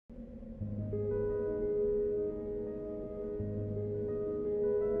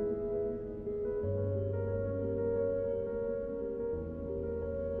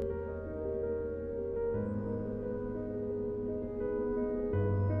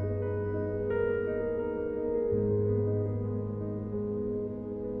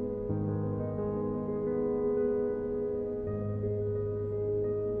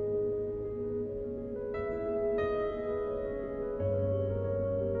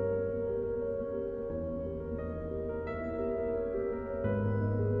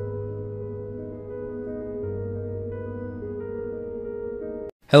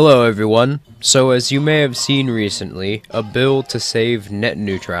Hello everyone. So as you may have seen recently, a bill to save net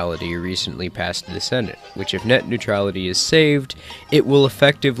neutrality recently passed the Senate, which if net neutrality is saved, it will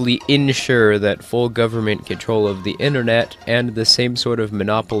effectively ensure that full government control of the internet and the same sort of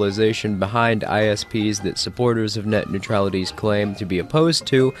monopolization behind ISPs that supporters of net neutrality's claim to be opposed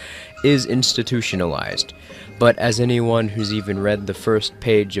to is institutionalized. But as anyone who's even read the first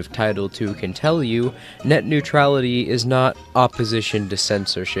page of Title II can tell you, net neutrality is not opposition to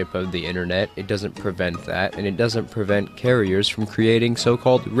censorship of the internet. It doesn't prevent that, and it doesn't prevent carriers from creating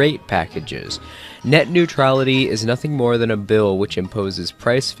so-called rate packages. Net neutrality is nothing more than a bill which imposes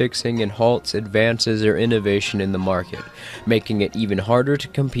price fixing and halts advances or innovation in the market, making it even harder to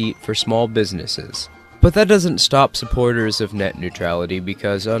compete for small businesses. But that doesn't stop supporters of net neutrality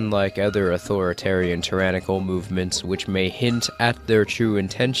because unlike other authoritarian tyrannical movements which may hint at their true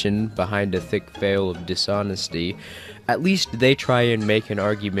intention behind a thick veil of dishonesty, at least they try and make an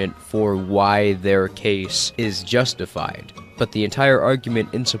argument for why their case is justified. But the entire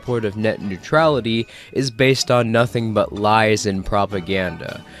argument in support of net neutrality is based on nothing but lies and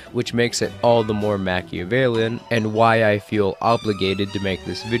propaganda, which makes it all the more Machiavellian and why I feel obligated to make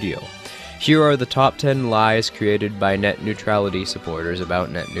this video. Here are the top 10 lies created by net neutrality supporters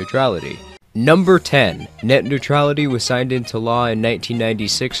about net neutrality. Number 10. Net neutrality was signed into law in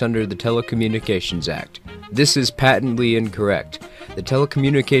 1996 under the Telecommunications Act. This is patently incorrect. The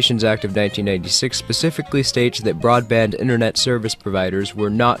Telecommunications Act of 1996 specifically states that broadband internet service providers were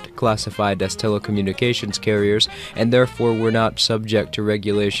not classified as telecommunications carriers and therefore were not subject to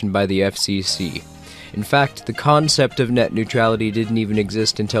regulation by the FCC. In fact, the concept of net neutrality didn't even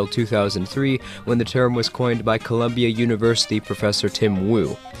exist until 2003 when the term was coined by Columbia University professor Tim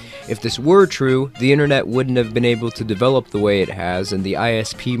Wu. If this were true, the internet wouldn't have been able to develop the way it has, and the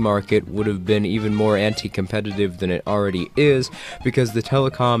ISP market would have been even more anti-competitive than it already is, because the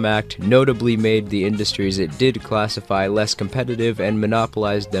Telecom Act notably made the industries it did classify less competitive and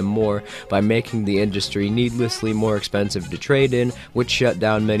monopolized them more by making the industry needlessly more expensive to trade in, which shut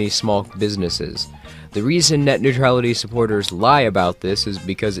down many small businesses. The reason net neutrality supporters lie about this is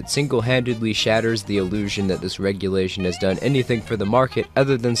because it single-handedly shatters the illusion that this regulation has done anything for the market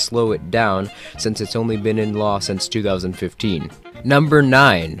other than slow it down, since it's only been in law since 2015. Number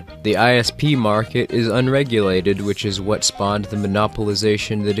 9. The ISP market is unregulated, which is what spawned the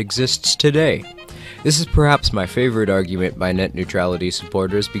monopolization that exists today. This is perhaps my favorite argument by net neutrality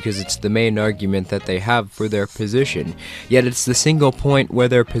supporters because it's the main argument that they have for their position, yet it's the single point where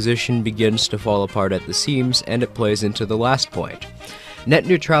their position begins to fall apart at the seams, and it plays into the last point. Net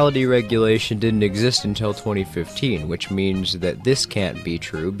neutrality regulation didn't exist until 2015, which means that this can't be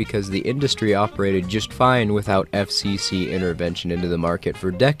true because the industry operated just fine without FCC intervention into the market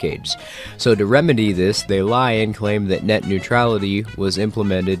for decades. So to remedy this, they lie and claim that net neutrality was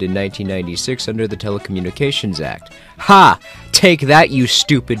implemented in 1996 under the Telecommunications Act. Ha! Take that, you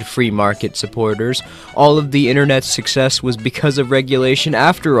stupid free market supporters! All of the internet's success was because of regulation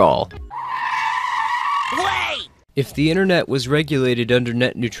after all. If the internet was regulated under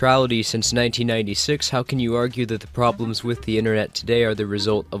net neutrality since 1996, how can you argue that the problems with the internet today are the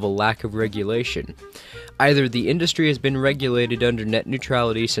result of a lack of regulation? Either the industry has been regulated under net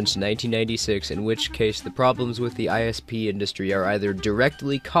neutrality since 1996, in which case the problems with the ISP industry are either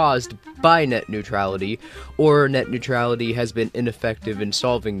directly caused by net neutrality, or net neutrality has been ineffective in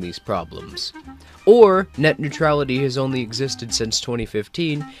solving these problems. Or net neutrality has only existed since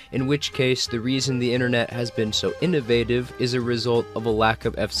 2015, in which case the reason the internet has been so innovative is a result of a lack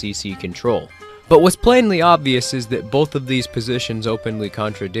of FCC control. But what's plainly obvious is that both of these positions openly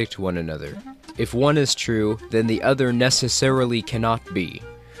contradict one another. If one is true, then the other necessarily cannot be.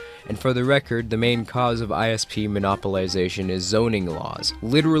 And for the record, the main cause of ISP monopolization is zoning laws,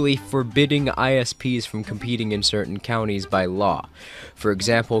 literally forbidding ISPs from competing in certain counties by law. For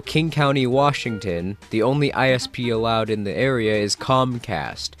example, King County, Washington, the only ISP allowed in the area is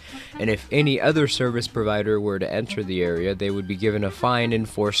Comcast, and if any other service provider were to enter the area, they would be given a fine and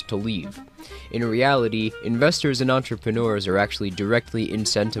forced to leave. In reality, investors and entrepreneurs are actually directly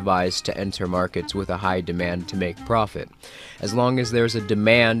incentivized to enter markets with a high demand to make profit. As long as there's a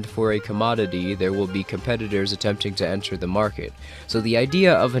demand for a commodity, there will be competitors attempting to enter the market. So the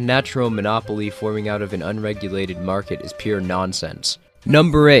idea of a natural monopoly forming out of an unregulated market is pure nonsense.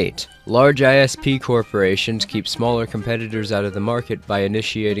 Number 8. Large ISP corporations keep smaller competitors out of the market by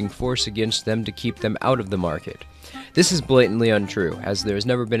initiating force against them to keep them out of the market. This is blatantly untrue, as there has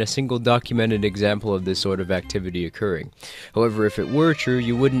never been a single documented example of this sort of activity occurring. However, if it were true,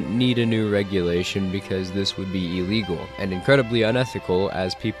 you wouldn't need a new regulation because this would be illegal and incredibly unethical,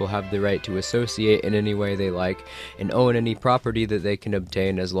 as people have the right to associate in any way they like and own any property that they can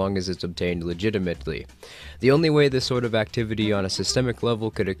obtain as long as it's obtained legitimately. The only way this sort of activity on a systemic level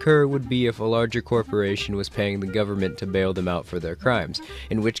could occur would be if a larger corporation was paying the government to bail them out for their crimes,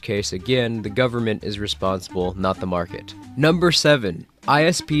 in which case, again, the government is responsible, not the market. Number 7.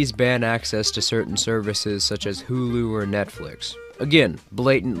 ISPs ban access to certain services such as Hulu or Netflix. Again,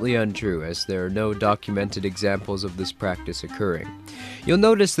 blatantly untrue, as there are no documented examples of this practice occurring. You'll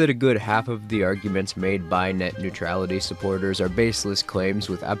notice that a good half of the arguments made by net neutrality supporters are baseless claims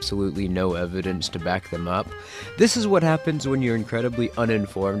with absolutely no evidence to back them up. This is what happens when you're incredibly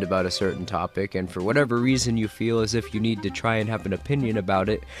uninformed about a certain topic, and for whatever reason you feel as if you need to try and have an opinion about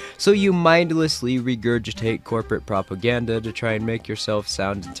it, so you mindlessly regurgitate corporate propaganda to try and make yourself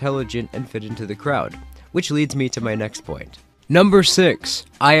sound intelligent and fit into the crowd. Which leads me to my next point. Number 6.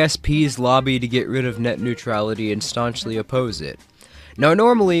 ISPs lobby to get rid of net neutrality and staunchly oppose it. Now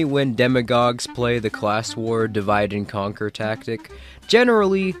normally when demagogues play the class war divide and conquer tactic,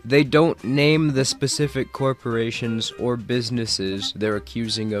 generally they don't name the specific corporations or businesses they're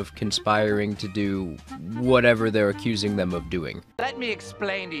accusing of conspiring to do whatever they're accusing them of doing. Let me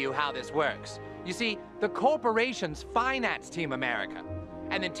explain to you how this works. You see, the corporations finance Team America,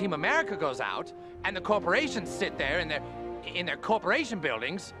 and then Team America goes out, and the corporations sit there in their corporation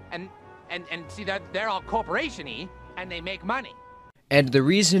buildings, and see that they're all corporation-y, and they make money. And the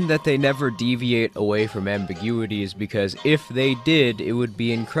reason that they never deviate away from ambiguity is because if they did, it would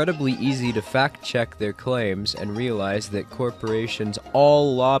be incredibly easy to fact-check their claims and realize that corporations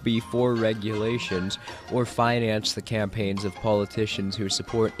all lobby for regulations or finance the campaigns of politicians who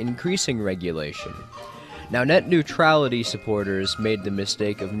support increasing regulation. Now, net neutrality supporters made the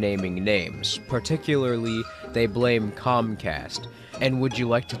mistake of naming names. Particularly, they blame Comcast. And would you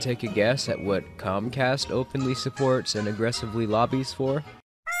like to take a guess at what Comcast openly supports and aggressively lobbies for?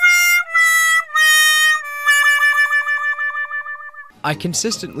 I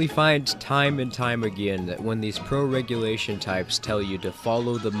consistently find time and time again that when these pro-regulation types tell you to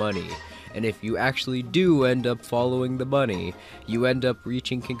follow the money, and if you actually do end up following the money, you end up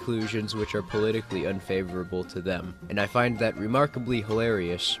reaching conclusions which are politically unfavorable to them. And I find that remarkably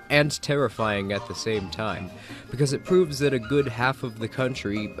hilarious, and terrifying at the same time, because it proves that a good half of the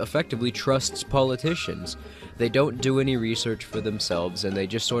country effectively trusts politicians. They don't do any research for themselves, and they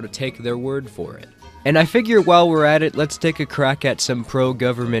just sort of take their word for it. And I figure while we're at it, let's take a crack at some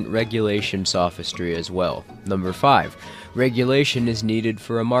pro-government regulation sophistry as well. Number 5. Regulation is needed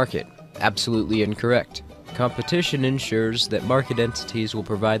for a market. Absolutely incorrect. Competition ensures that market entities will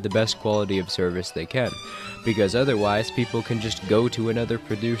provide the best quality of service they can, because otherwise people can just go to another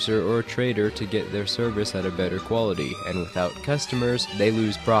producer or trader to get their service at a better quality, and without customers, they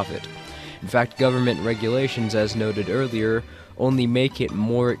lose profit. In fact, government regulations, as noted earlier, only make it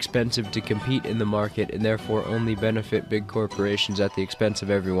more expensive to compete in the market and therefore only benefit big corporations at the expense of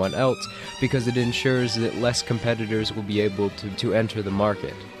everyone else, because it ensures that less competitors will be able to enter the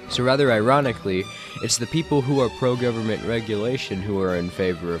market. So rather ironically, it's the people who are pro-government regulation who are in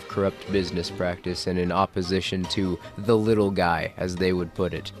favor of corrupt business practice and in opposition to the little guy, as they would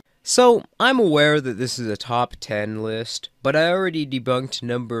put it. So, I'm aware that this is a top 10 list, but I already debunked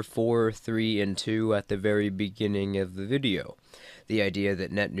number 4, 3, and 2 at the very beginning of the video. The idea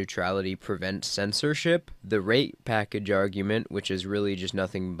that net neutrality prevents censorship, the rate package argument, which is really just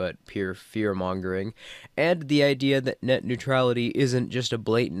nothing but pure fear-mongering, and the idea that net neutrality isn't just a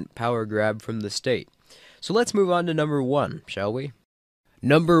blatant power grab from the state. So let's move on to number 1, shall we?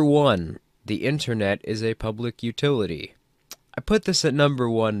 Number 1. The internet is a public utility. I put this at number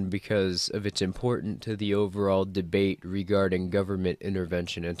 1 because of its importance to the overall debate regarding government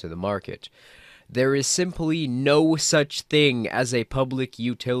intervention into the market. There is simply no such thing as a public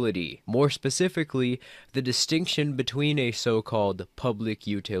utility. More specifically, the distinction between a so-called public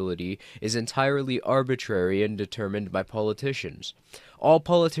utility is entirely arbitrary and determined by politicians. All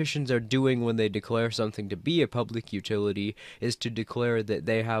politicians are doing when they declare something to be a public utility is to declare that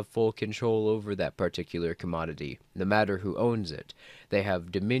they have full control over that particular commodity, no matter who owns it. They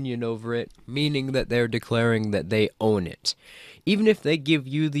have dominion over it, meaning that they're declaring that they own it. Even if they give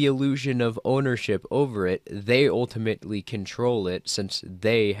you the illusion of ownership over it, they ultimately control it since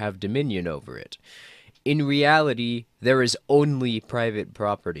they have dominion over it. In reality, there is only private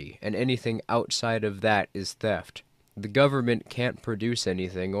property, and anything outside of that is theft. The government can't produce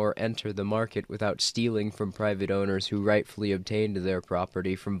anything or enter the market without stealing from private owners who rightfully obtained their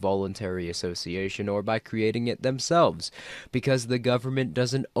property from voluntary association or by creating it themselves, because the government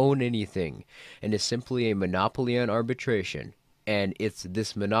doesn't own anything and is simply a monopoly on arbitration. And it's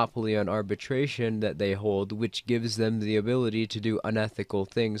this monopoly on arbitration that they hold which gives them the ability to do unethical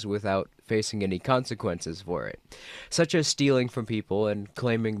things without facing any consequences for it, such as stealing from people and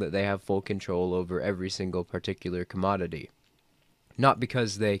claiming that they have full control over every single particular commodity. Not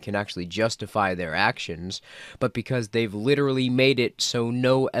because they can actually justify their actions, but because they've literally made it so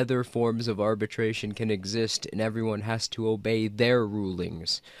no other forms of arbitration can exist and everyone has to obey their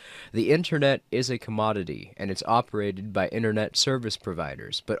rulings. The internet is a commodity, and it's operated by internet service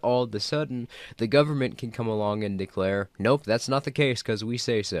providers, but all of a sudden, the government can come along and declare, nope, that's not the case because we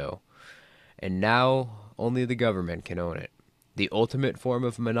say so. And now, only the government can own it. The ultimate form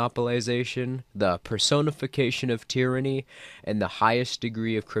of monopolization, the personification of tyranny, and the highest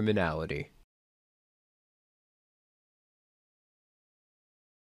degree of criminality.